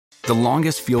The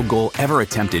longest field goal ever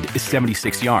attempted is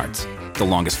 76 yards. The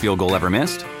longest field goal ever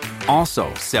missed?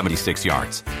 Also 76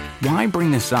 yards. Why bring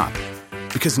this up?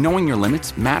 Because knowing your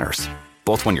limits matters,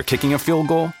 both when you're kicking a field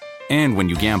goal and when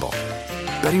you gamble.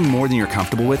 Betting more than you're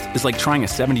comfortable with is like trying a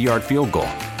 70-yard field goal.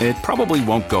 It probably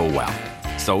won't go well.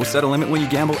 So set a limit when you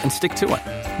gamble and stick to it.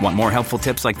 Want more helpful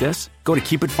tips like this? Go to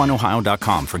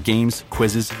keepitfunohio.com for games,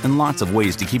 quizzes, and lots of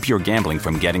ways to keep your gambling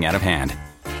from getting out of hand.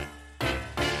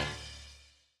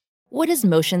 What does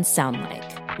motion sound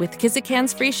like? With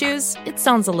Kizikans free shoes, it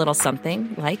sounds a little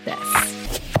something like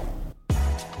this.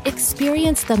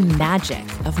 Experience the magic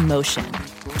of motion.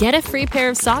 Get a free pair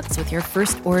of socks with your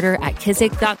first order at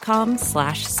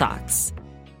kizik.com/socks.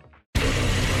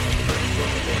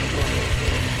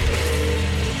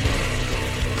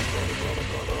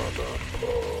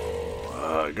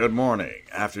 Good morning,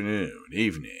 afternoon,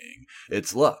 evening.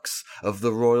 It's Lux of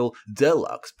the Royal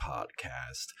Deluxe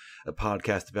Podcast, a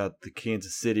podcast about the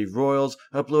Kansas City Royals,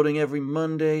 uploading every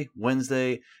Monday,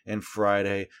 Wednesday, and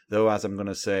Friday. Though, as I'm going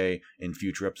to say in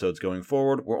future episodes going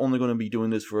forward, we're only going to be doing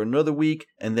this for another week,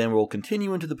 and then we'll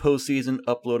continue into the postseason,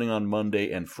 uploading on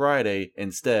Monday and Friday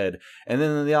instead. And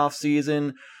then in the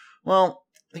off-season, well,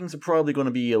 things are probably going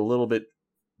to be a little bit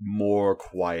more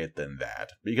quiet than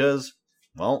that, because,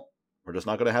 well, we're just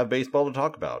not going to have baseball to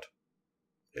talk about.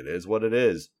 It is what it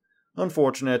is.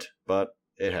 Unfortunate, but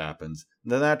it happens.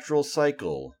 The natural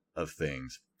cycle of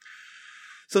things.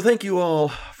 So thank you all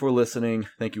for listening.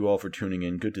 Thank you all for tuning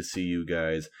in. Good to see you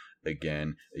guys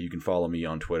again. You can follow me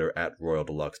on Twitter at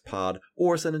RoyalDeluxePod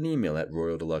or send an email at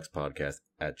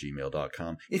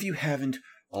RoyalDeluxePodcast@gmail.com if you haven't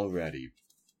already.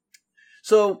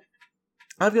 So,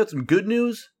 I've got some good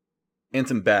news and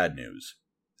some bad news.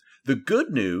 The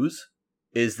good news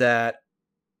is that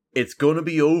it's going to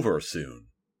be over soon.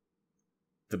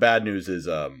 The bad news is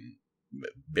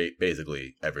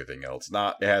basically everything else.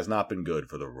 It has not been good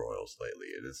for the Royals lately.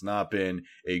 It has not been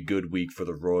a good week for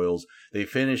the Royals. They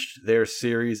finished their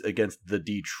series against the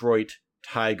Detroit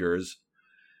Tigers,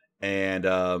 and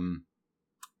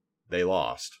they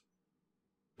lost.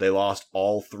 They lost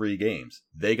all 3 games.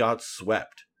 They got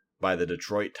swept by the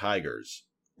Detroit Tigers,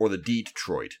 or the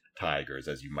Detroit Tigers,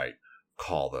 as you might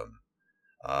call them.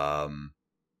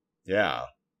 Yeah.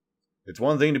 It's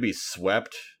one thing to be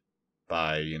swept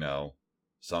by,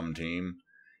 some team.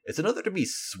 It's another to be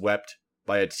swept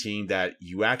by a team that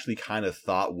you actually kind of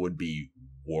thought would be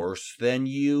worse than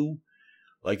you.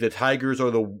 Like, the Tigers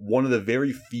are one of the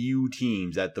very few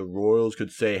teams that the Royals could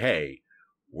say, hey,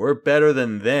 we're better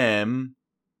than them,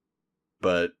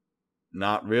 but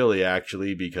not really,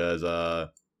 actually, because,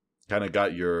 kind of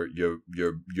got your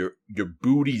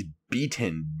booties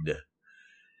beaten.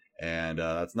 And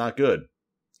that's not good.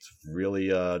 It's really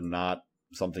not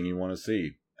something you want to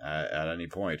see at any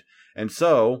point. And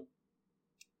so,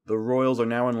 the Royals are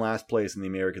now in last place in the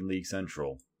American League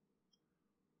Central.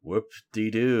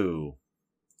 Whoop-de-doo.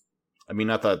 I mean,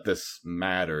 not that this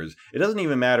matters. It doesn't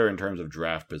even matter in terms of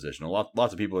draft position.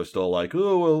 Lots of people are still like,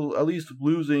 oh, well, at least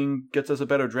losing gets us a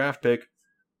better draft pick.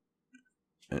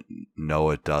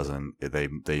 No, it doesn't.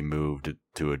 They moved it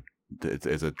to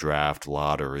it's a draft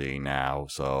lottery now,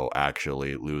 so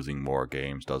actually losing more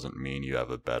games doesn't mean you have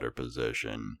a better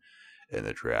position in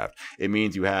the draft. It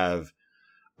means you have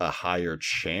a higher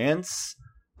chance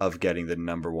of getting the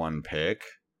number 1 pick,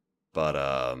 but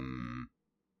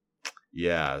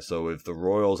yeah, so if the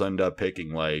Royals end up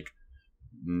picking like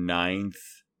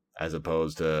 9th as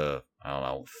opposed to, I don't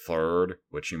know, 3rd,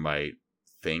 which you might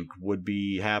think would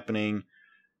be happening,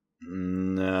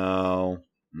 no,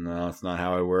 it's not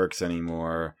how it works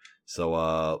anymore.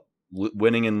 So,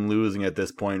 winning and losing at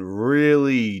this point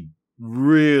really,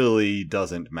 really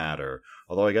doesn't matter.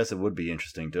 Although I guess it would be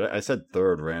interesting. I said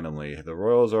 3rd randomly. The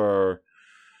Royals are,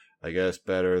 I guess,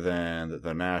 better than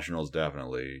the Nationals,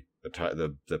 definitely.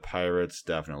 The Pirates,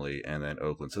 definitely, and then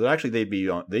Oakland. So actually,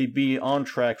 they'd be on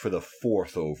track for the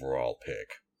 4th overall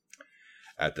pick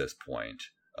at this point.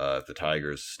 If the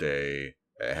Tigers stay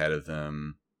ahead of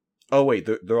them. Oh, wait,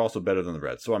 they're also better than the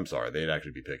Reds, so I'm sorry. They'd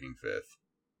actually be picking 5th.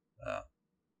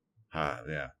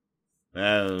 Yeah.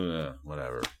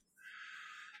 Whatever.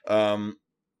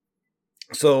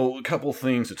 So, a couple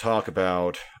things to talk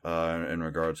about in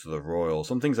regards to the Royals.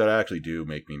 Some things that actually do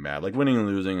make me mad. Like, winning and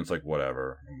losing, it's like,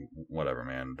 whatever. Whatever,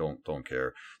 man. Don't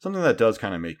care. Something that does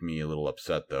kind of make me a little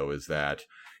upset, though, is that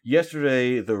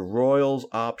yesterday, the Royals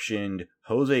optioned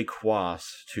Jose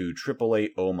Cuas to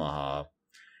AAA Omaha.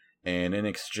 And in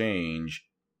exchange,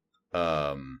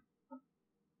 in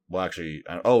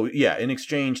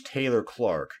exchange, Taylor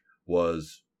Clark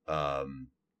was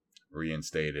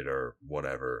reinstated or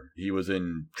whatever. He was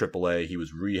in AAA. He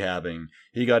was rehabbing.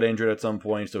 He got injured at some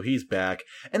point, so he's back,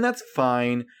 and that's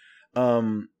fine.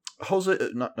 Taylor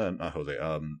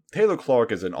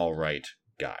Clark is an all right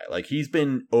guy. Like, he's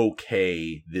been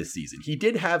okay this season. He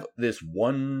did have this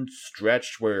one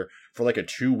stretch where for like a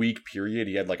 2-week period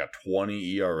he had like a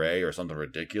 20 ERA or something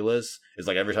ridiculous. It's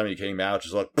like every time he came out,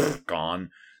 just like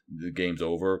gone, the game's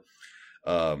over.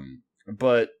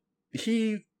 But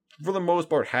he, for the most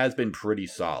part, has been pretty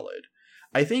solid.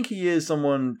 I think he is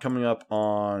someone coming up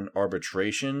on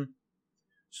arbitration,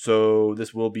 so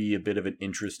this will be a bit of an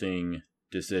interesting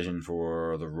decision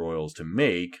for the Royals to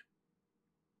make,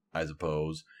 I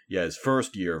suppose. Yeah, his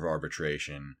first year of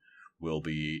arbitration will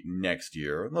be next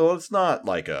year. Well, it's not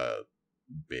like a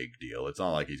big deal. It's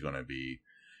not like he's going to be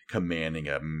commanding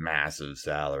a massive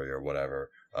salary or whatever.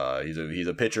 He's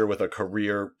a pitcher with a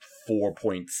career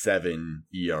 4.7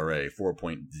 ERA,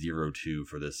 4.02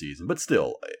 for this season. But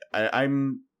still,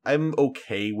 I'm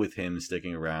okay with him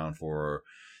sticking around for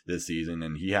this season,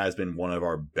 and he has been one of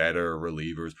our better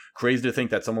relievers. Crazy to think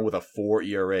that someone with a 4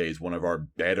 ERA is one of our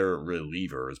better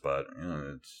relievers, but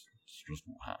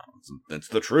it's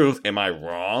the truth. Am I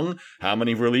wrong? How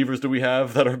many relievers do we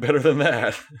have that are better than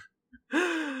that?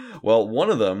 Well, one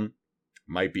of them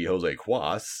might be Jose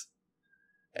Cuas.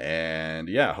 And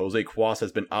yeah, Jose Cuas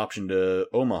has been optioned to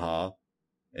Omaha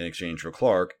in exchange for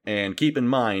Clark. And keep in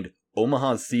mind,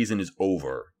 Omaha's season is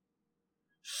over.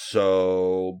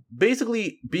 So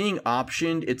basically, being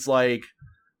optioned,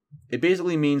 it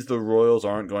basically means the Royals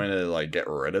aren't going to like get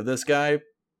rid of this guy.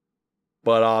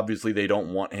 But obviously they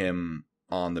don't want him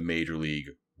on the major league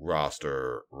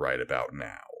roster right about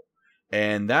now.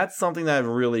 And that's something that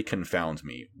really confounds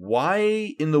me.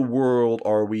 Why in the world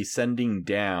are we sending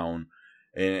down,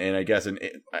 and I guess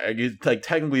like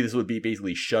technically this would be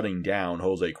basically shutting down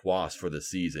Jose Cuas for the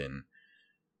season,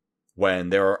 when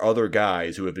there are other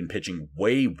guys who have been pitching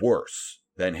way worse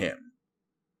than him?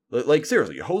 Like,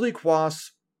 seriously, Jose Cuas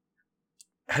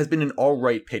has been an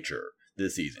alright pitcher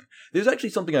this season. There's actually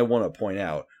something I want to point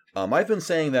out. I've been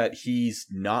saying that he's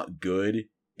not good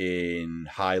in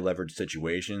high leverage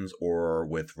situations or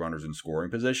with runners in scoring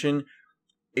position.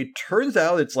 It turns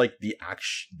out it's like the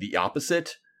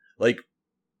opposite. Like,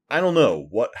 I don't know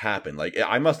what happened. Like,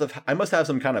 I must have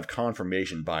some kind of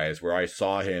confirmation bias where I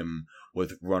saw him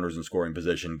with runners in scoring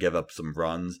position give up some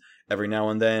runs every now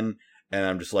and then, and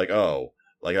I'm just like, oh,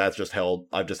 like I've just held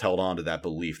on to that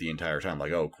belief the entire time.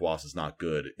 Like, oh, Cuas is not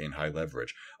good in high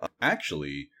leverage.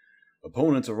 Actually,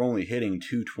 opponents are only hitting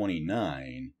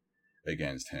 .229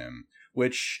 against him,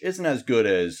 which isn't as good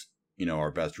as,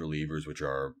 our best relievers, which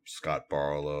are Scott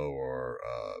Barlow or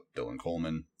Dylan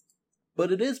Coleman.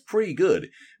 But it is pretty good.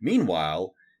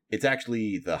 Meanwhile, it's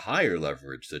actually the higher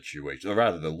leverage situations, or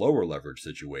rather the lower leverage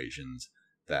situations,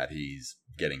 that he's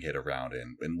getting hit around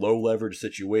in. In low leverage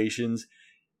situations,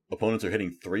 opponents are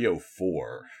hitting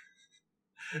 .304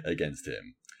 against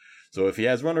him. So if he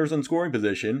has runners in scoring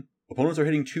position, opponents are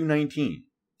hitting .219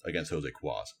 against Jose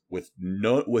Cuas. With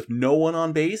no one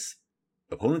on base,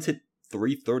 opponents hit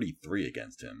 .333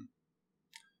 against him.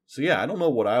 So yeah, I don't know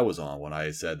what I was on when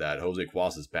I said that Jose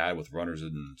Cuas is bad with runners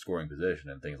in scoring position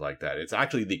and things like that. It's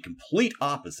actually the complete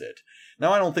opposite.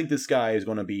 Now, I don't think this guy is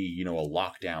going to be, a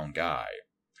lockdown guy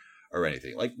or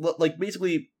anything. Like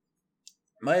basically,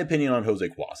 my opinion on Jose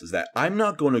Cuas is that I'm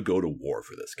not going to go to war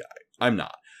for this guy. I'm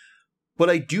not. But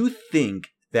I do think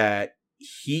that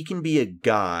he can be a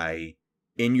guy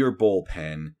in your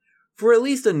bullpen for at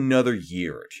least another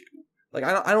year or two. Like,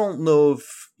 I don't know if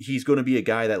he's going to be a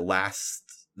guy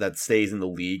that stays in the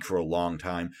league for a long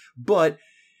time, but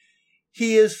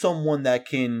he is someone that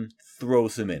can throw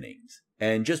some innings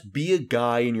and just be a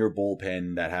guy in your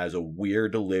bullpen that has a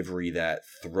weird delivery that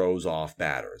throws off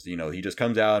batters. He just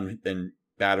comes out and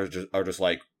batters are just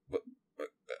like,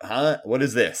 huh? What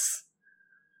is this?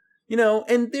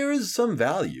 And there is some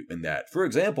value in that. For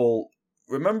example,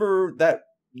 remember that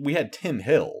we had Tim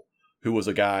Hill, who was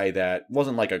a guy that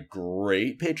wasn't like a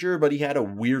great pitcher, but he had a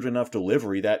weird enough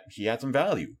delivery that he had some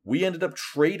value. We ended up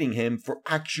trading him for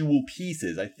actual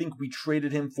pieces. I think we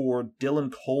traded him for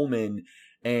Dylan Coleman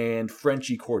and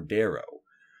Frenchie Cordero.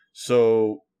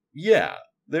 So yeah,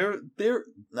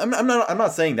 I'm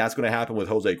not saying that's going to happen with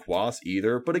Jose Cuas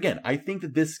either. But again, I think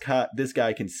that this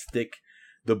guy can stick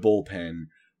the bullpen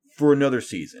for another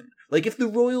season. Like, if the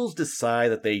Royals decide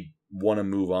that they want to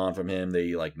move on from him,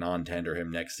 they like non-tender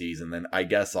him next season, then I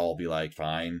guess I'll be like,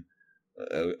 fine,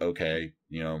 okay,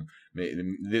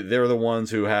 they're the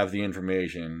ones who have the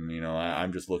information,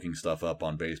 I'm just looking stuff up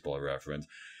on Baseball Reference.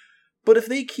 But if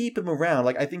they keep him around,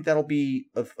 like, I think that'll be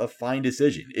a fine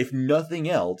decision. If nothing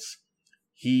else,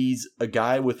 He's a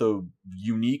guy with a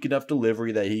unique enough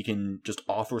delivery that he can just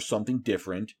offer something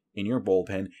different in your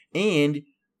bullpen. And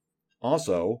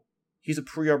also, he's a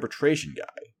pre-arbitration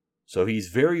guy. So he's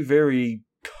very, very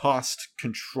cost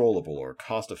controllable or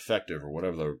cost effective or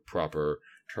whatever the proper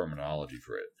terminology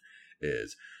for it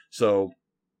is. So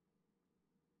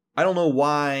I don't know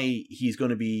why he's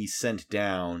going to be sent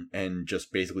down and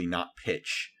just basically not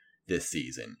pitch this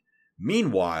season.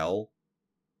 Meanwhile,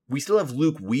 we still have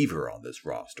Luke Weaver on this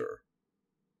roster.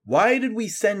 Why did we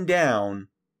send down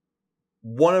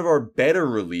one of our better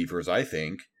relievers, I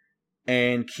think,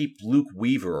 and keep Luke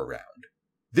Weaver around?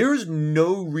 There's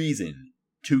no reason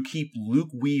to keep Luke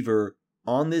Weaver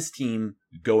on this team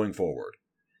going forward.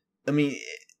 I mean,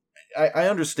 I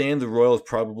understand the Royals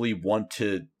probably want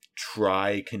to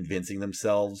try convincing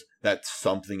themselves that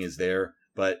something is there,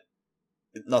 but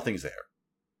nothing's there.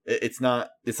 It's not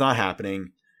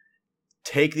happening.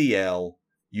 Take the L.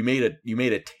 You made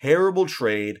a terrible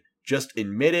trade. Just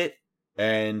admit it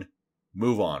and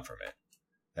move on from it.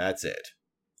 That's it.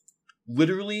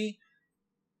 Literally,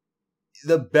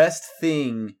 the best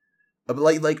thing,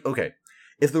 okay,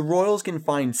 if the Royals can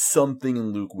find something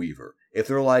in Luke Weaver, if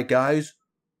they're like, guys,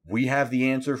 we have the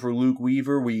answer for Luke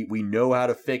Weaver, we know how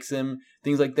to fix him,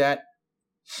 things like that,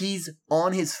 he's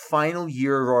on his final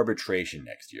year of arbitration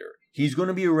next year. He's going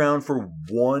to be around for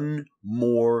one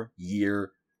more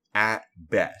year at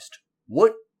best.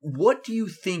 What do you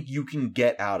think you can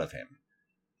get out of him?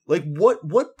 Like,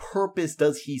 what purpose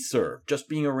does he serve just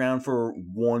being around for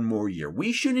one more year?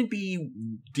 We shouldn't be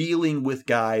dealing with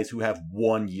guys who have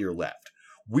 1 year left.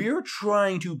 We're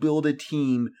trying to build a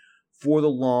team for the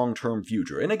long-term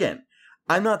future. And again,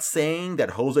 I'm not saying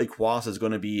that Jose Cuas is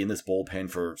going to be in this bullpen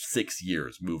for 6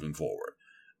 years moving forward.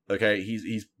 Okay,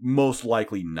 he's most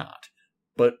likely not.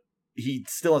 But he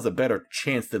still has a better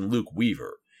chance than Luke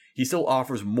Weaver. He still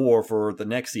offers more for the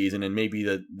next season and maybe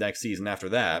the next season after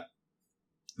that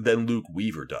than Luke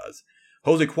Weaver does.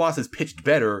 Jose Cuas has pitched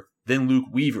better than Luke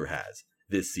Weaver has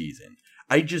this season.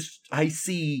 I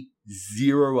see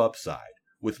zero upside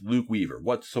with Luke Weaver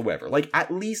whatsoever. Like,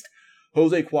 at least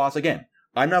Jose Cuas, again,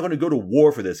 I'm not going to go to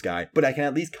war for this guy, but I can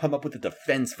at least come up with a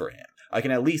defense for him. I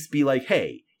can at least be like,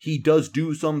 hey, he does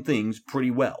do some things pretty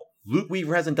well. Luke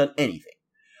Weaver hasn't done anything.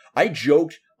 I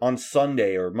joked on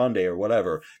Sunday or Monday or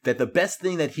whatever that the best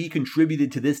thing that he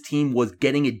contributed to this team was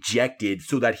getting ejected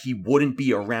so that he wouldn't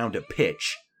be around to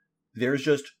pitch. There's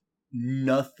just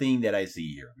nothing that I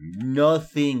see here.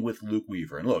 Nothing with Luke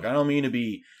Weaver. And look, I don't mean to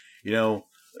be,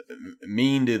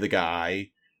 mean to the guy.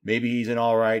 Maybe he's an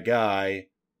all right guy.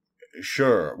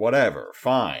 Sure, whatever,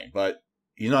 fine. But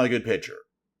he's not a good pitcher.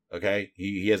 Okay?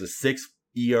 He has a 6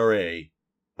 ERA,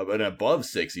 an above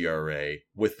 6 ERA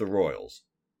with the Royals.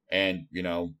 And,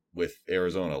 with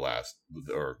Arizona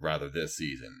this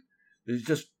season. It's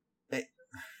just, I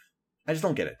just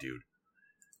don't get it, dude.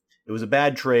 It was a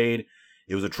bad trade.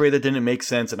 It was a trade that didn't make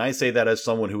sense. And I say that as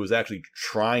someone who was actually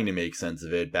trying to make sense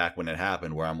of it back when it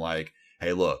happened, where I'm like,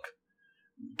 hey, look,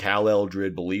 Cal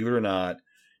Eldred, believe it or not,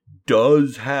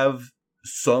 does have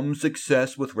some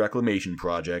success with reclamation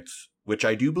projects, which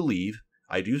I do believe.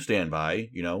 I do stand by.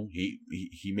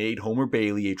 He made Homer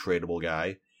Bailey a tradable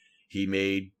guy. He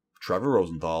made Trevor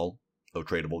Rosenthal a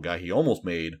tradable guy. He almost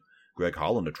made Greg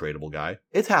Holland a tradable guy.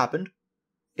 It's happened.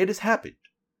 It has happened.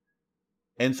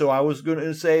 And so I was going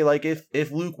to say, like,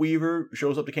 if Luke Weaver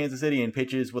shows up to Kansas City and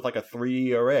pitches with like a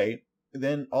 3 ERA,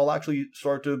 then I'll actually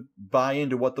start to buy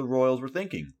into what the Royals were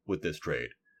thinking with this trade.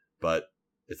 But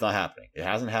it's not happening. It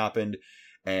hasn't happened,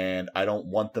 and I don't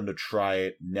want them to try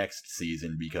it next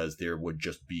season because there would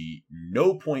just be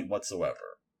no point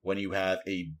whatsoever when you have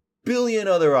a billion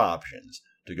other options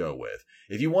to go with.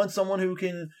 If you want someone who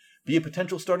can be a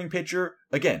potential starting pitcher,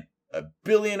 again, a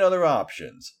billion other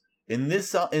options. In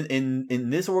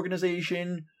this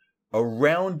organization,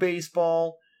 around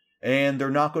baseball, and they're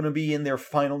not going to be in their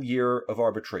final year of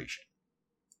arbitration.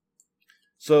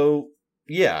 So,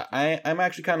 yeah, I'm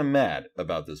actually kind of mad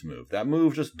about this move. That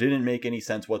move just didn't make any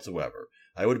sense whatsoever.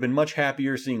 I would have been much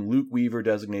happier seeing Luke Weaver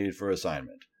designated for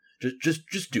assignment.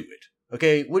 Just do it.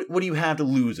 Okay, what do you have to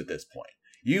lose at this point?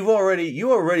 You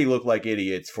already look like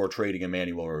idiots for trading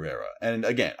Emmanuel Rivera. And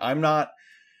again, I'm not,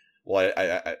 well,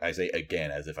 I say again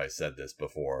as if I said this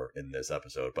before in this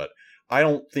episode, but I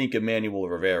don't think Emmanuel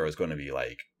Rivera is going to be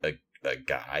like a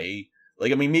guy.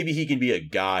 Like, I mean, maybe he can be a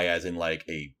guy as in like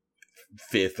a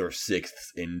 5th or 6th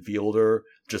infielder,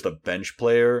 just a bench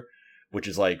player, which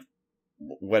is like,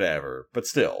 whatever. But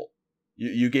still,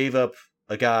 you gave up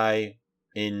a guy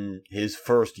in his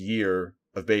first year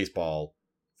of baseball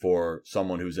for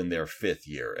someone who's in their 5th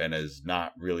year and has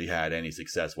not really had any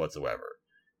success whatsoever.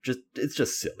 it's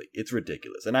just silly. It's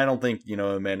ridiculous. And I don't think,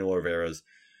 Emmanuel Rivera's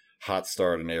hot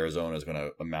start in Arizona is going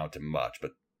to amount to much,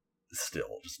 but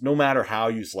still, just no matter how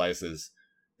you slice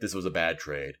this was a bad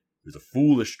trade. It was a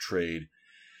foolish trade.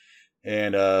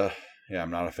 And,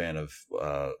 I'm not a fan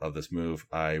of this move.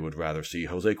 I would rather see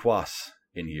Jose Cuas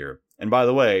in here. And by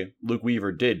the way, Luke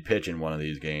Weaver did pitch in one of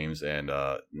these games, and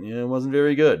it wasn't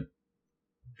very good.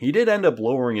 He did end up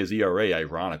lowering his ERA,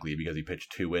 ironically, because he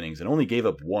pitched 2 innings and only gave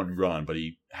up 1 run, but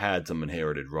he had some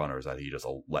inherited runners that he just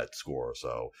let score,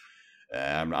 so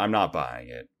I'm not buying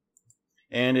it.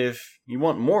 And if you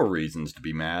want more reasons to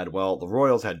be mad, well, the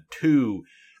Royals had 2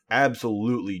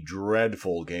 absolutely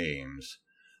dreadful games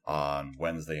on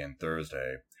Wednesday and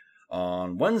Thursday.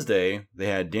 On Wednesday, they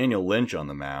had Daniel Lynch on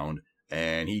the mound,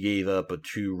 and he gave up a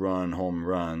 2-run home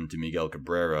run to Miguel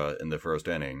Cabrera in the first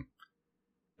inning.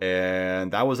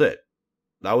 And that was it.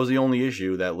 That was the only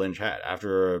issue that Lynch had.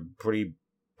 After a pretty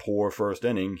poor first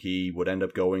inning, he would end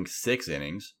up going 6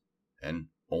 innings and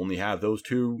only have those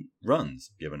 2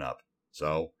 runs given up.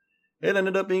 So it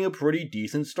ended up being a pretty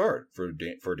decent start for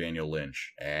Daniel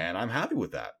Lynch, and I'm happy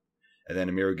with that. And then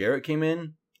Amir Garrett came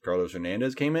in, Carlos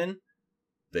Hernandez came in.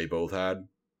 They both had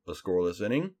a scoreless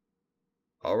inning.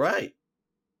 All right.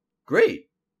 Great.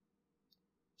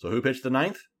 So who pitched the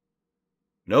 9th?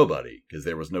 Nobody, because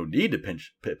there was no need to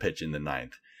pitch in the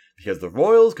 9th, because the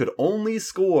Royals could only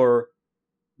score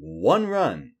 1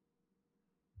 run.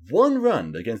 1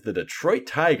 run against the Detroit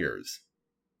Tigers.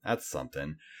 That's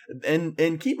something.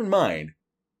 And keep in mind,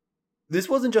 this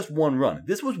wasn't just 1 run.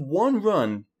 This was 1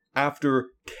 run after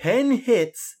 10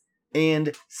 hits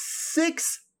and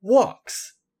 6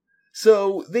 walks.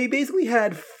 So they basically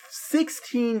had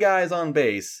 16 guys on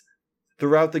base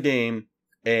throughout the game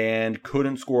and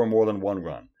couldn't score more than 1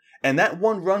 run. And that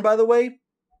 1 run, by the way,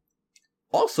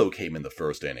 also came in the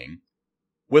first inning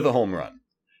with a home run.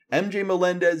 MJ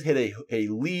Melendez hit a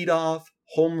leadoff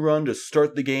home run to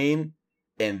start the game,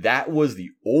 and that was the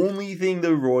only thing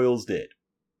the Royals did.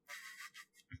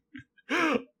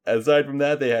 Aside from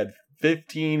that, they had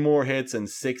 15 more hits and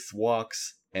 6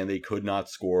 walks, and they could not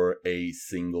score a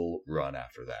single run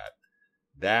after that.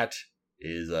 That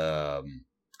is,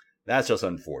 that's just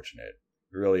unfortunate.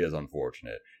 It really is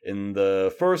unfortunate. In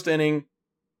the first inning,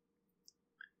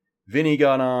 Vinny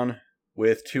got on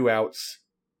with 2 outs,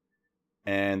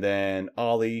 and then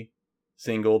Ollie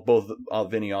singled. Both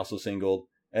Vinny also singled,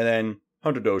 and then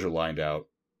Hunter Dozier lined out.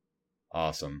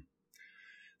 Awesome.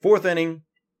 4th inning,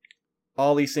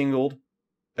 Ollie singled.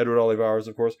 Edward Olivares,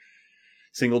 of course,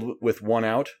 singled with 1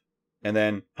 out, and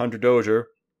then Hunter Dozier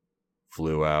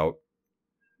flew out.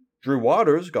 Drew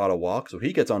Waters got a walk, so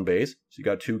he gets on base. So you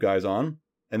got 2 guys on.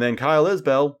 And then Kyle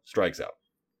Isbell strikes out.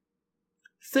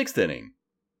 6th inning,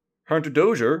 Hunter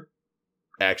Dozier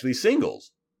actually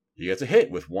singles. He gets a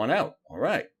hit with 1 out. All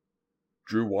right.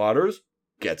 Drew Waters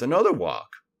gets another walk.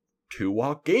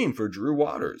 2-walk game for Drew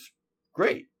Waters.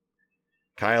 Great.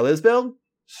 Kyle Isbell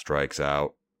strikes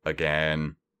out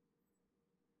again.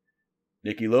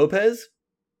 Nicky Lopez,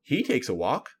 he takes a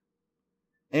walk.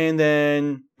 And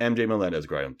then MJ Melendez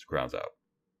grounds out.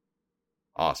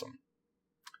 Awesome.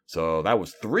 So that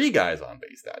was 3 guys on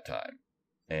base that time.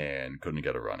 And couldn't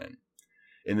get a run in.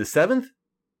 In the 7th,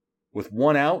 with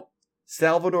 1 out,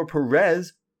 Salvador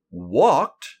Perez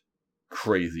walked.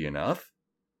 Crazy enough.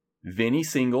 Vinny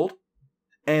singled.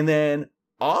 And then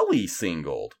Ollie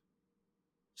singled.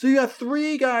 So you got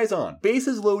 3 guys on.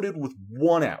 Bases loaded with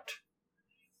 1 out.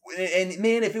 And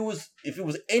man, if it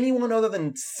was anyone other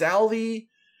than Salvi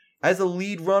as a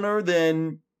lead runner,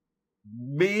 then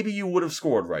maybe you would have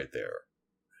scored right there.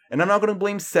 And I'm not going to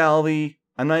blame Salvi.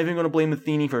 I'm not even going to blame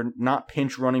Matheny for not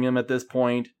pinch running him at this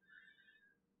point.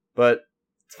 But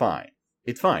it's fine.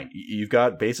 It's fine. You've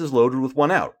got bases loaded with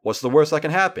 1 out. What's the worst that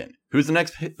can happen? Who's the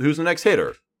next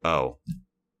hitter? Oh,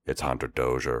 it's Hunter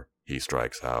Dozier. He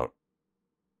strikes out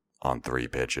on 3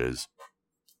 pitches.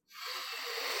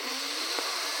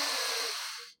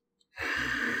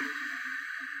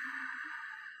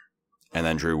 And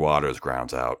then Drew Waters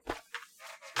grounds out.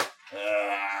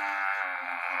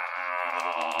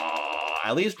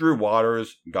 At least Drew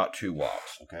Waters got 2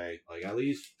 walks, okay? Like, at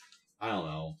least, I don't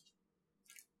know.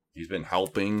 He's been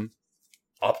helping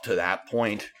up to that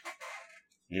point.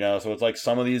 So it's like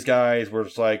some of these guys were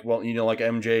just like, well, like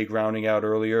MJ grounding out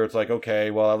earlier. It's like, okay,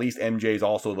 well, at least MJ's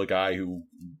also the guy who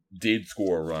did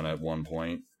score a run at one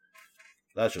point.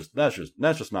 That's just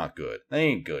not good. They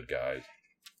ain't good, guys.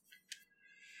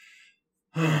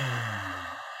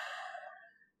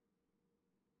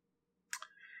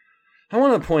 I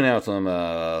want to point out some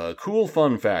cool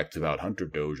fun facts about Hunter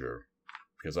Dozier.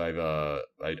 because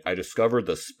I discovered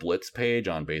the splits page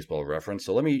on Baseball Reference.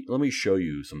 So let me show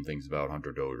you some things about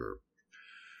Hunter Dozier.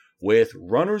 With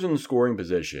runners in scoring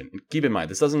position, keep in mind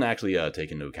this doesn't actually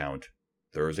take into account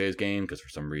Thursday's game because for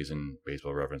some reason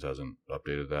Baseball Reference hasn't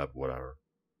updated that. Whatever,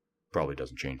 probably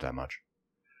doesn't change that much.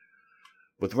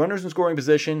 With runners in scoring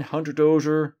position, Hunter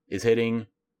Dozier is hitting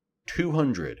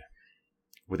 200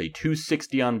 with a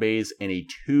 260 on base and a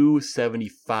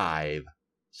 275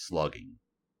 slugging.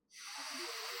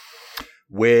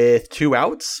 With 2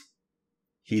 outs,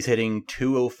 he's hitting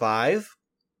 205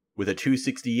 with a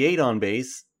 268 on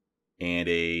base and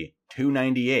a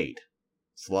 298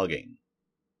 slugging.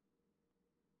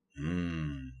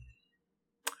 You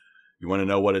want to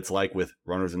know what it's like with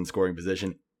runners in scoring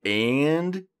position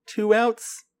and 2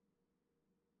 outs?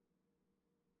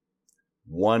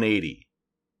 180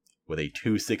 with a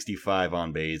 265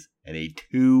 on base and a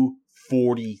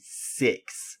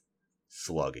 246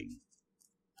 slugging.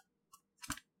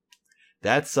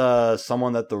 That's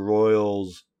someone that the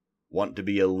Royals want to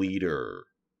be a leader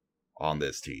on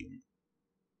this team.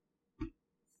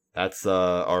 That's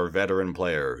our veteran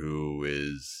player who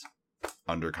is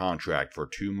under contract for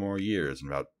 2 more years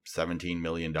and about $17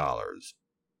 million.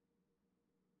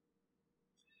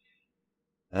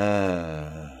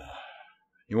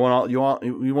 You want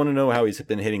to know how he's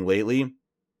been hitting lately?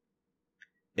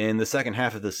 In the second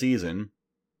half of the season,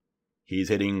 he's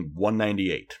hitting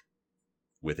 198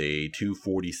 with a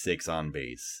 246 on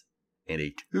base and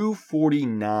a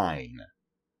 249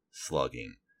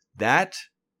 slugging. That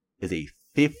is a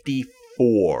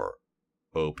 54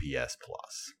 OPS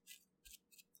plus.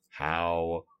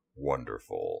 How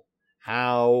wonderful.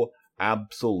 How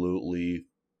absolutely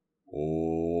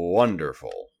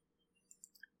wonderful.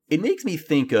 It makes me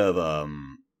think of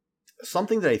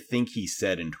something that I think he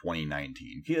said in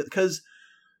 2019. Because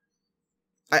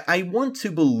I want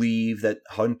to believe that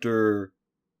Hunter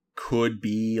could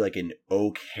be like an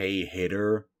okay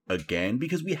hitter again.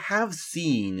 Because we have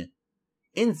seen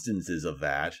instances of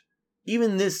that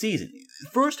even this season.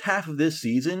 First half of this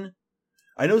season,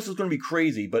 I know this is going to be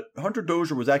crazy, but Hunter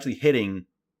Dozier was actually hitting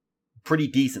pretty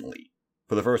decently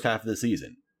for the first half of the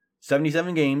season.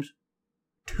 77 games,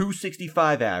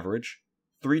 265 average,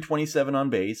 327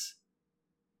 on base,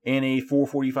 and a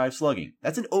 445 slugging.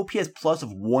 That's an OPS plus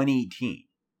of 118.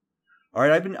 All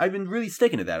right, I've been really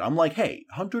sticking to that. I'm like, hey,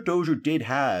 Hunter Dozier did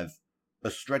have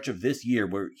a stretch of this year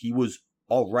where he was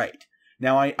all right.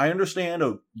 Now, I understand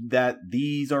that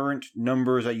these aren't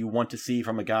numbers that you want to see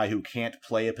from a guy who can't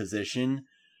play a position.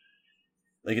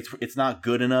 Like, it's not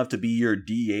good enough to be your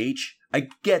DH. I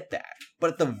get that.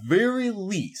 But at the very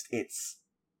least, it's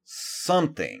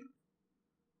something.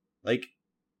 Like,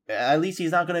 at least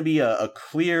he's not going to be a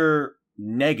clear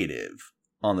negative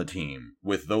on the team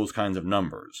with those kinds of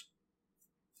numbers.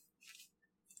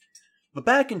 But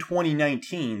back in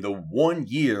 2019, the 1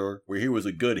 year where he was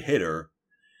a good hitter,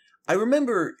 I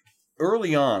remember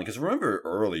early on,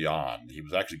 he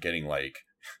was actually getting like,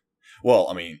 well,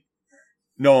 I mean,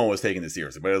 no one was taking this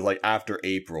seriously, but it was like after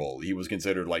April, he was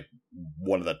considered like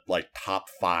one of the like top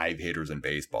 5 hitters in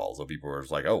baseball. So people were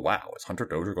just like, oh wow, is Hunter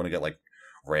Dozier going to get like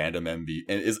random MVP?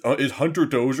 And is Hunter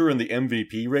Dozier in the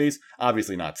MVP race?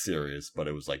 Obviously not serious, but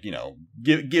it was like, you know,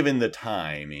 given the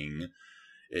timing,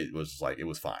 it was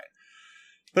fine.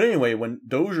 But anyway, when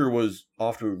Dozier was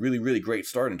off to a really, really great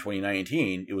start in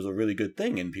 2019, it was a really good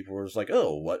thing. And people were just like,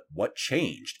 oh, what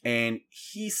changed? And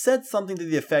he said something to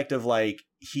the effect of like,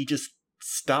 he just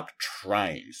stopped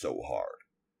trying so hard.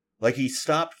 Like he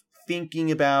stopped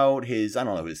thinking about his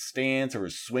stance or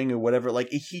his swing or whatever. Like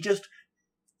he just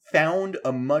found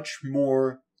a much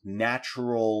more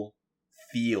natural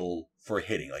feel for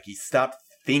hitting. Like he stopped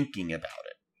thinking about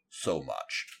it so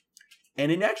much.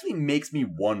 And it actually makes me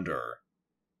wonder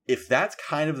if that's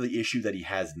kind of the issue that he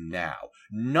has now.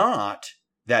 Not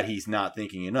that he's not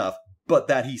thinking enough, but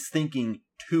that he's thinking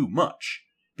too much.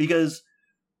 Because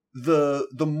the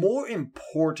more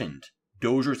important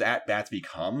Dozier's at-bats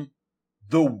become,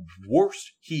 the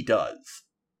worse he does.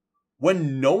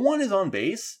 When no one is on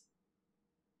base,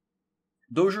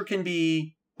 Dozier can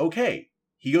be okay.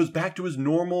 He goes back to his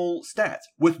normal stats.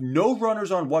 With no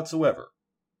runners on whatsoever,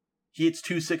 he hits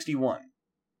 261.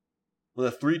 With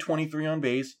a 323 on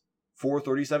base,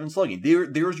 437 slugging.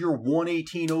 There's your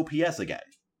 118 OPS again.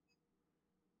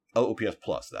 Oh, OPS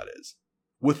plus, that is.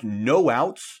 With no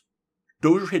outs,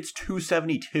 Dozier hits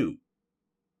 272.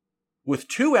 With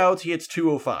 2 outs, he hits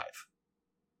 205.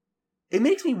 It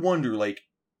makes me wonder, like,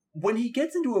 when he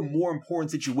gets into a more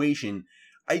important situation,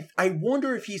 I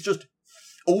wonder if he's just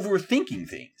overthinking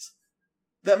things.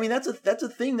 I mean, that's a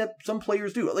thing that some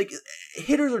players do. Like,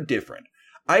 hitters are different.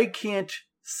 I can't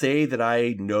say that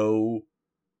I know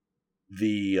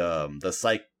the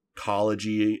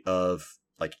psychology of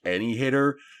like any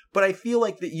hitter, but I feel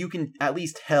like that you can at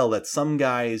least tell that some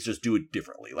guys just do it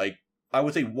differently. Like, I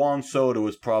would say Juan Soto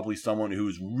is probably someone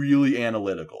who's really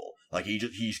analytical. Like,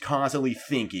 he's constantly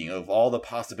thinking of all the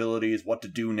possibilities, what to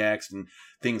do next, and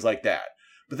things like that.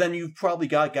 But then you've probably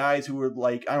got guys who are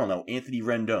like, I don't know, Anthony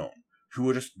Rendon, who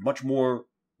are just much more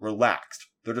relaxed.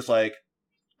 They're just like,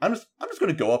 I'm just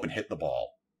going to go up and hit the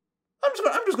ball. I'm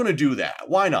just going to do that.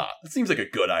 Why not? It seems like a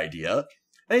good idea.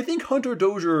 And I think Hunter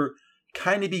Dozier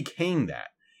kind of became that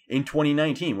in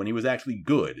 2019 when he was actually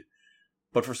good.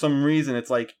 But for some reason, it's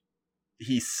like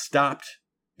he stopped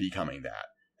becoming that.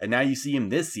 And now you see him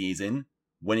this season,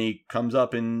 when he comes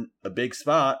up in a big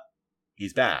spot,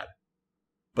 he's bad.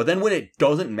 But then when it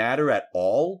doesn't matter at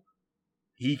all,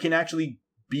 he can actually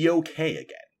be okay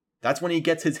again. That's when he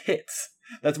gets his hits.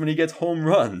 That's when he gets home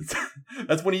runs.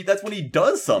 That's when he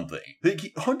does something.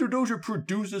 Hunter Dozier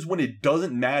produces when it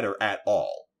doesn't matter at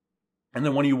all. And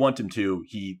then when you want him to,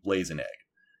 he lays an egg.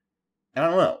 And I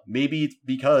don't know. Maybe it's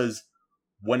because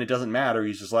when it doesn't matter,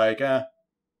 he's just like,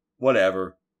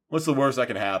 whatever. What's the worst that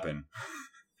can happen?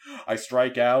 I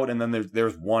strike out and then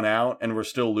there's one out and we're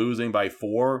still losing by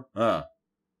 4?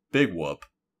 Big whoop.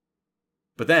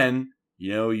 But then,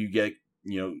 you get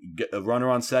a runner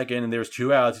on second and there's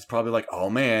 2 outs. He's probably like, oh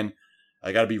man,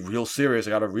 I gotta be real serious. I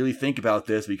gotta really think about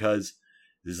this because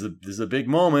this is a big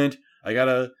moment. I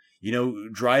gotta,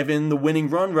 drive in the winning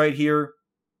run right here.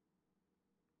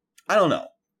 I don't know.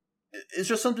 It's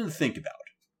just something to think about.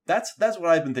 That's what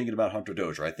I've been thinking about Hunter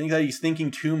Dozier. I think that he's thinking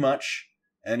too much,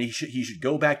 and he should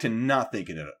go back to not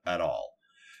thinking it at all.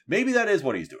 Maybe that is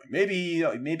what he's doing.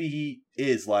 Maybe he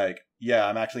is like, yeah,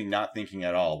 I'm actually not thinking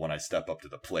at all when I step up to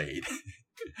the plate.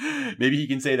 Maybe he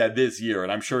can say that this year,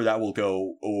 and I'm sure that will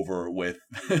go over with.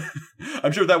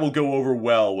 I'm sure that will go over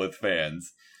well with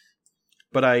fans.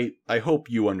 But I hope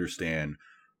you understand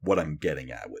what I'm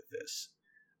getting at with this.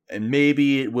 And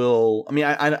maybe it will. I mean,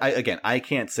 I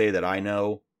can't say that I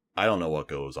know. I don't know what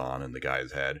goes on in the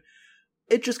guy's head.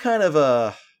 It just kind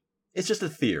of it's just a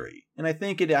theory, and I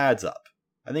think it adds up.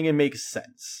 I think it makes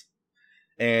sense.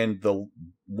 And the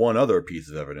one other piece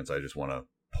of evidence I just want to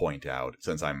point out,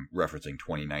 since I'm referencing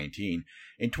 2019,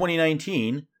 in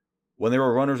 2019, when there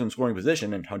were runners in scoring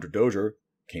position and Hunter Dozier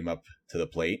came up to the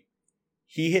plate,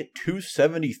 he hit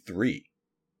 273.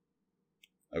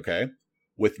 Okay?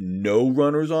 With no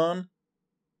runners on,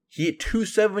 he hit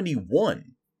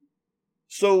 271.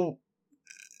 So,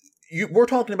 we're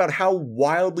talking about how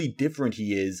wildly different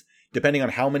he is depending on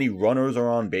how many runners are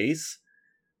on base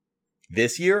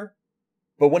this year.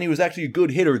 But when he was actually a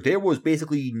good hitter, there was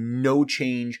basically no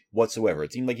change whatsoever.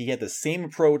 It seemed like he had the same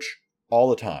approach all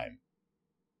the time.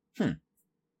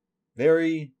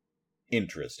 Very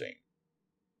interesting.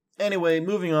 Anyway,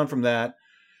 moving on from that,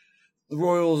 the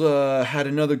Royals had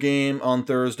another game on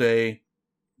Thursday.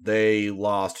 They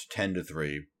lost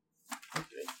 10-3.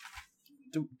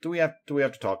 Do we have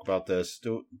to talk about this?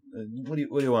 What do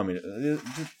you want me to?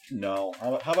 No.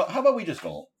 How about we just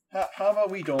don't? How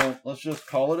about we don't? Let's just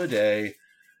call it a day.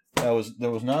 That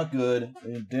was not good. I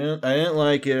didn't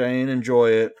like it. I didn't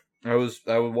enjoy it. I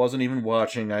wasn't even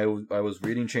watching. I was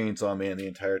reading Chainsaw Man the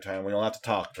entire time. We don't have to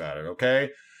talk about it,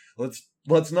 okay?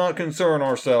 Let's not concern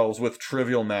ourselves with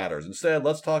trivial matters. Instead,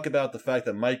 let's talk about the fact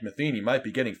that Mike Matheny might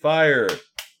be getting fired.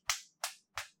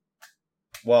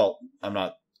 Well, I'm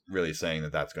not really saying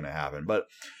that that's going to happen, but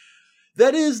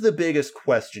that is the biggest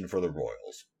question for the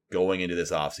Royals going into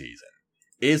this offseason.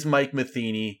 Is Mike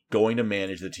Matheny going to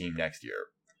manage the team next year?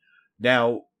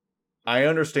 Now, I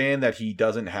understand that he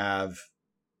doesn't have.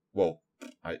 Well,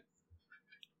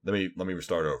 let me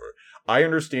restart over. I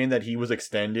understand that he was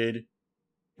extended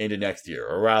into next year,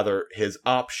 or rather, his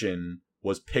option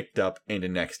was picked up into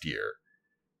next year.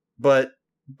 But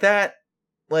that,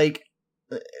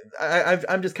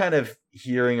 I'm just kind of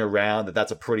hearing around that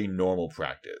that's a pretty normal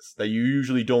practice. That you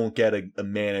usually don't get a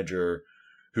manager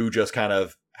who just kind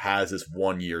of has this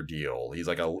 1-year deal. He's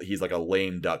like a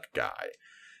lame duck guy.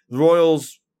 The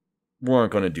Royals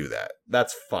weren't going to do that.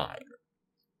 That's fine.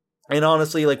 And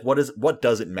honestly, what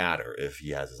does it matter if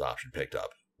he has his option picked up?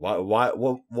 Why?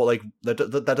 Well,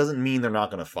 that doesn't mean they're not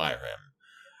going to fire him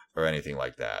or anything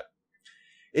like that.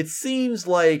 It seems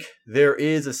like there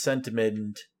is a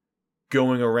sentiment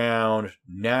going around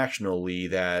nationally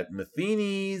that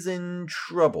Matheny's in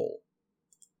trouble.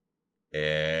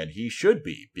 And he should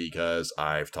be, because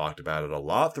I've talked about it a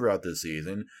lot throughout this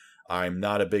season. I'm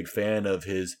not a big fan of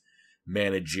his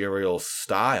managerial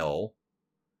style.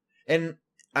 And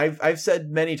I've said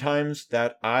many times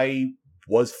that I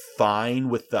was fine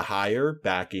with the hire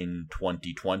back in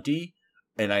 2020.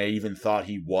 and I even thought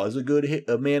he was a good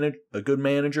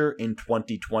manager in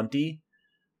 2020.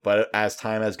 But as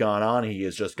time has gone on, he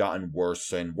has just gotten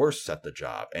worse and worse at the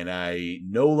job. And I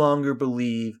no longer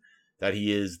believe that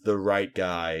he is the right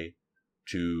guy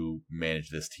to manage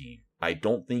this team. I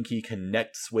don't think he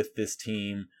connects with this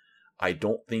team. I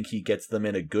don't think he gets them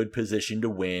in a good position to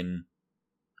win.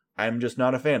 I'm just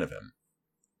not a fan of him.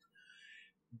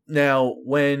 Now,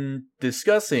 when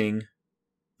discussing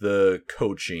the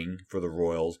coaching for the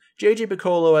Royals, JJ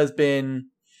Picollo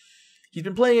he's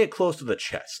been playing it close to the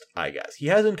chest, I guess. He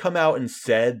hasn't come out and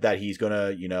said that he's going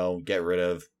to, get rid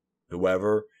of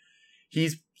whoever.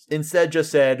 He's instead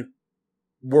just said,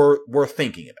 we're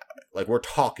thinking about it. Like, we're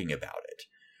talking about it.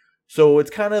 So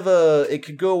it's kind of it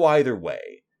could go either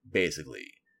way,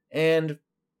 basically. And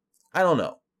I don't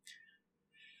know.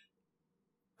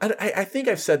 I think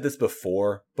I've said this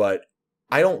before, but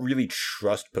I don't really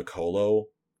trust Picollo.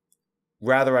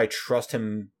 Rather, I trust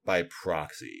him by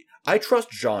proxy. I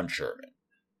trust John Sherman.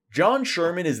 John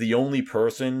Sherman is the only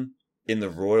person in the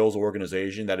Royals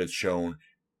organization that has shown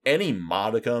any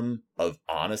modicum of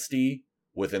honesty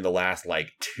within the last,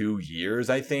 2 years,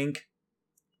 I think.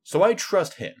 So I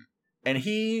trust him. And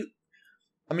I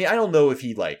don't know if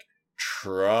he,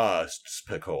 trusts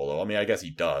Picollo. I guess he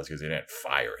does, because he didn't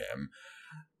fire him.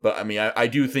 But, I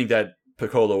do think that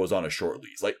Picollo was on a short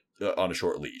leash.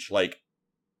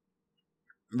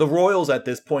 The Royals at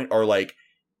this point are,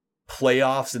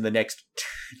 playoffs in the next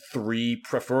 3,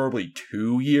 preferably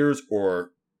 2 years,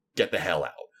 or get the hell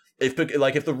out. If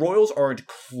the Royals aren't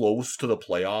close to the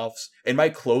playoffs, and by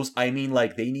close, I mean,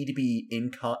 they need to be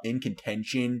in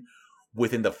contention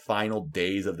within the final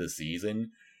days of the season.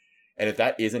 And if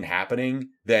that isn't happening,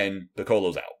 then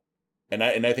Picollo's out. And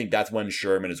I think that's when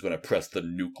Sherman is going to press the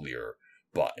nuclear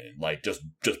button. Just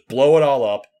blow it all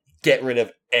up, get rid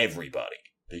of everybody.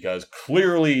 Because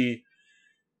clearly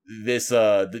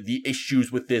the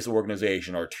issues with this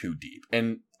organization are too deep.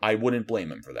 And I wouldn't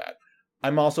blame him for that.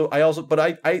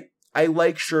 I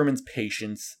like Sherman's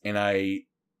patience, and I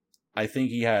think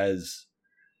he has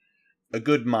a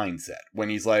good mindset when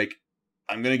he's like,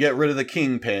 I'm going to get rid of the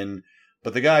kingpin,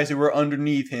 but the guys who are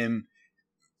underneath him,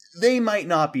 they might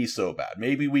not be so bad.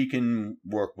 Maybe we can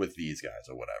work with these guys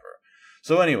or whatever.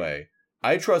 So anyway,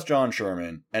 I trust John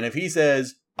Sherman, and if he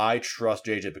says, I trust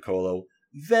JJ Picollo,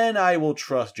 then I will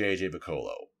trust JJ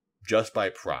Picollo, just by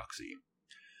proxy.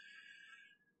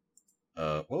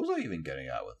 What was I even getting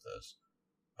at with this?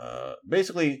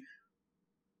 Basically,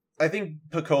 I think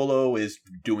Picollo is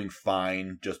doing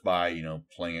fine just by,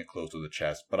 playing it close to the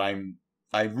chest, but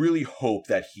I really hope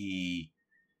that he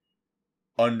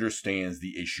understands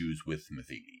the issues with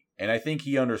Matheny. And I think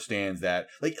he understands that,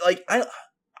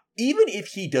 even if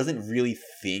he doesn't really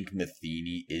think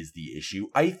Matheny is the issue,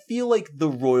 I feel like the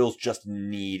Royals just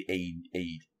need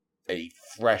a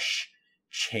fresh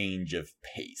change of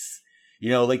pace.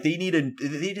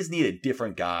 They just need a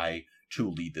different guy to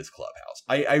lead this clubhouse.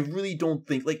 I really don't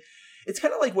think, it's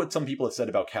kind of like what some people have said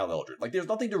about Cal Eldred. There's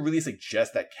nothing to really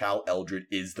suggest that Cal Eldred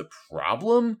is the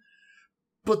problem,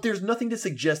 but there's nothing to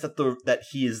suggest that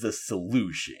he is the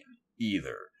solution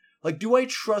either. Do I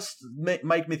trust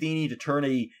Mike Matheny to turn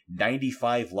a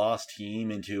 95-loss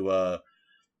team into I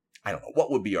don't know, what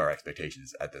would be our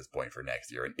expectations at this point for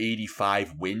next year? An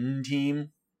 85-win team?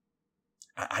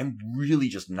 I'm really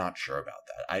just not sure about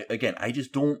that. I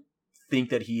just don't think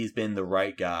that he has been the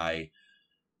right guy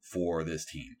for this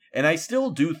team. And I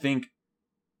still do think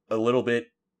a little bit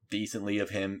decently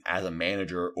of him as a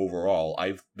manager overall.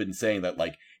 I've been saying that,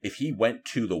 if he went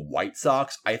to the White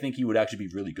Sox, I think he would actually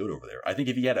be really good over there. I think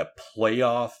if he had a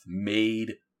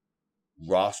playoff-made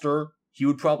roster, he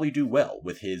would probably do well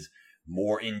with his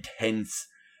more intense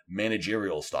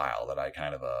managerial style that I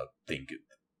kind of think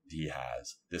he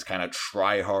has. This kind of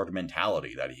try-hard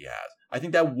mentality that he has. I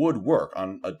think that would work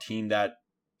on a team that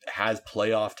has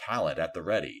playoff talent at the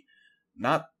ready.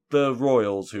 Not the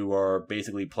Royals, who are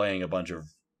basically playing a bunch of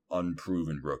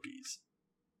unproven rookies.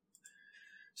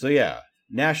 So yeah,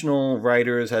 national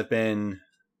writers have been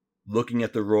looking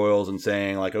at the Royals and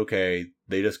saying, okay,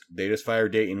 they just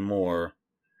fired Dayton Moore,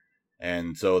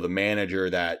 and so the manager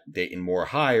that Dayton Moore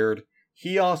hired,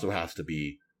 he also has to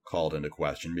be called into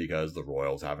question because the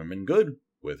Royals haven't been good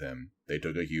with him. They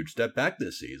took a huge step back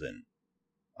this season.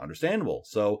 Understandable.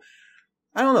 So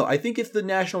I don't know. I think if the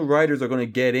national writers are going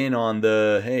to get in on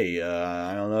the, hey,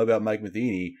 I don't know about Mike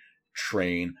Matheny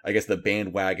train, I guess the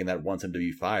bandwagon that wants him to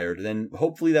be fired, then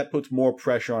hopefully that puts more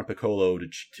pressure on Picollo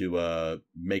to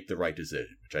make the right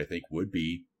decision, which I think would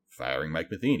be firing Mike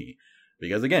Matheny.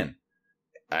 Because again,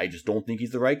 I just don't think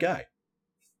he's the right guy.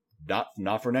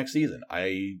 Not for next season.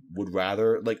 I would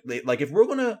rather, if we're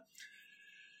going to,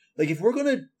 like, if we're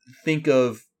going to think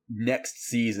of next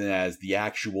season as the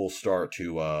actual start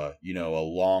to, a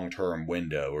long-term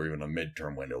window or even a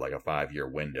midterm window, like a 5-year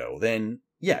window, then,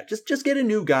 yeah, just get a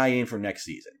new guy in for next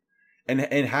season. And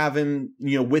have him,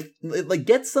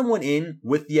 get someone in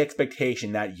with the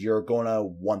expectation that you're going to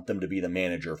want them to be the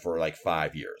manager for,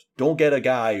 5 years. Don't get a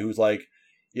guy who's Mike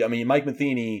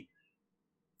Matheny,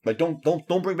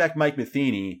 don't bring back Mike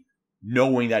Matheny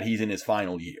knowing that he's in his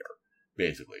final year,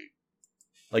 basically.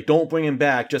 Don't bring him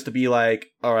back just to be all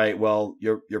right, well,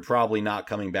 you're probably not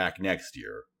coming back next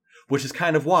year. Which is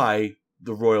kind of why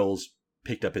the Royals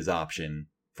picked up his option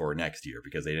for next year,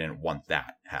 because they didn't want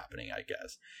that happening, I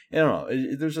guess. I don't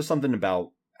know. There's just something about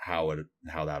how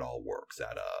that all works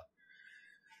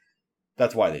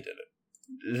that's why they did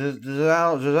it. Does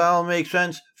that all make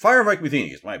sense? Fire Mike Matheny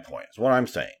is my point. Is what I'm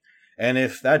saying. And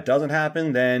if that doesn't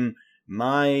happen, then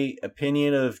my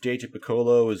opinion of JJ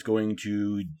Picollo is going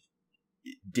to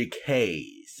decay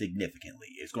significantly.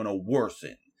 It's going to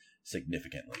worsen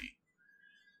significantly.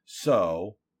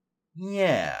 So,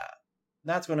 yeah,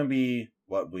 that's going to be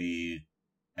what we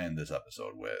end this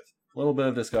episode with. A little bit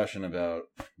of discussion about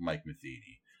Mike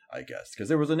Matheny, I guess. Because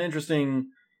there was an interesting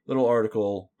little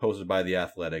article posted by The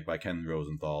Athletic, by Ken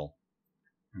Rosenthal,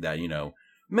 that,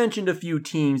 mentioned a few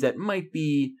teams that might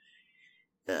be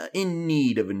in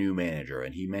need of a new manager.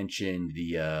 And he mentioned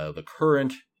the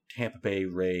current Tampa Bay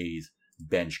Rays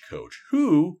bench coach,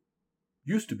 who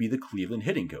used to be the Cleveland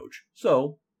hitting coach.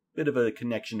 So, bit of a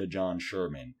connection to John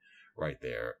Sherman right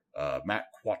there. Matt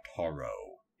Quattaro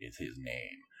is his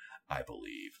name, I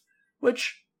believe.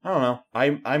 Which, I don't know.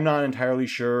 I'm not entirely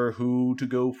sure who to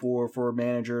go for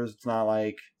managers. It's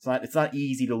not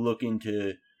easy to look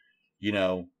into,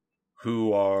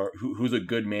 who's a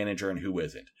good manager and who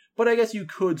isn't. But I guess you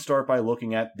could start by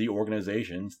looking at the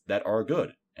organizations that are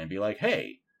good and be like,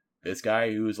 hey, this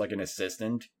guy who's an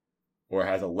assistant or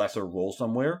has a lesser role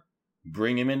somewhere,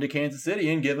 bring him into Kansas City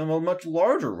and give him a much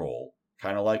larger role.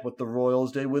 Kind of like what the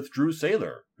Royals did with Drew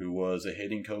Saylor, who was a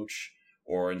hitting coach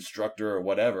or instructor or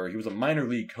whatever. He was a minor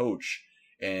league coach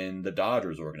in the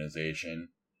Dodgers organization.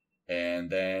 And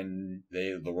then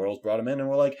the Royals brought him in and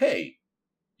were like, hey,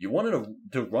 you wanted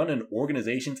to run an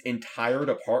organization's entire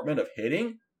department of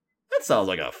hitting? That sounds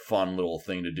like a fun little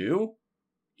thing to do.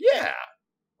 Yeah.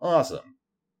 Awesome.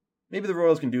 Maybe the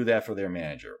Royals can do that for their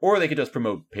manager. Or they could just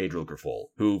promote Pedro Grifol,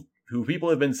 who people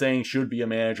have been saying should be a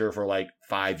manager for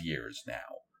 5 years now.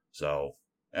 So,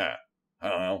 I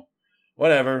don't know.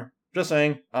 Whatever. Just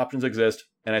saying, options exist,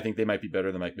 and I think they might be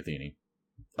better than Mike Matheny.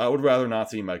 I would rather not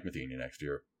see Mike Matheny next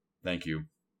year. Thank you.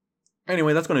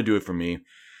 Anyway, that's going to do it for me.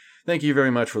 Thank you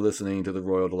very much for listening to the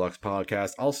Royal Deluxe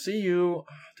Podcast. I'll see you...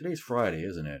 Today's Friday,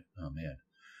 isn't it? Oh, man.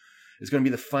 It's going to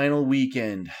be the final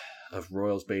weekend of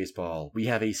Royals baseball. We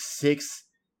have a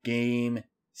 6-game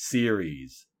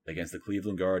series against the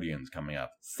Cleveland Guardians coming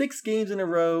up. 6 games in a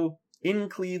row in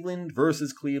Cleveland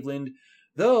versus Cleveland.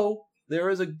 Though,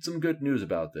 there is some good news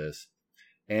about this.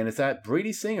 And it's that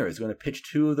Brady Singer is going to pitch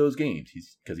 2 of those games.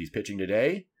 Because he's pitching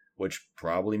today, which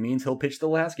probably means he'll pitch the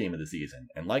last game of the season.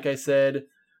 And like I said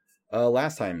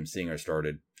last time Singer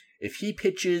started, if he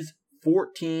pitches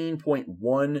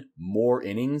 14.1 more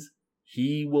innings,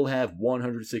 he will have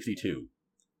 162,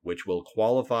 which will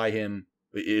qualify him.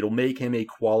 It'll make him a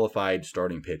qualified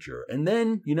starting pitcher. And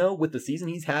then, with the season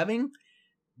he's having,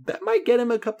 that might get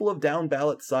him a couple of down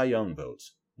ballot Cy Young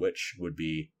votes, which would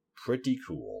be pretty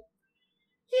cool.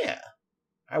 Yeah,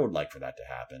 I would like for that to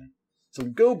happen. So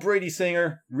go Brady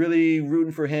Singer, really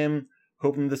rooting for him,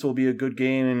 hoping this will be a good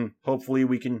game, and hopefully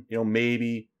we can,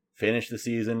 maybe finish the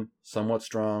season somewhat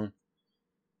strong.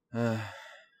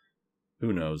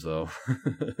 Who knows, though?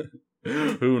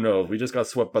 Who knows? We just got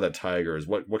swept by the Tigers.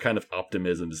 What kind of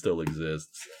optimism still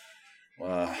exists?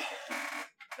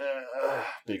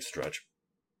 Big stretch.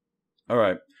 All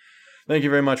right. Thank you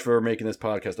very much for making this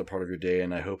podcast a part of your day,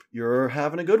 and I hope you're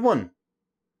having a good one.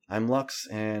 I'm Lux,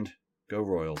 and go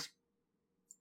Royals.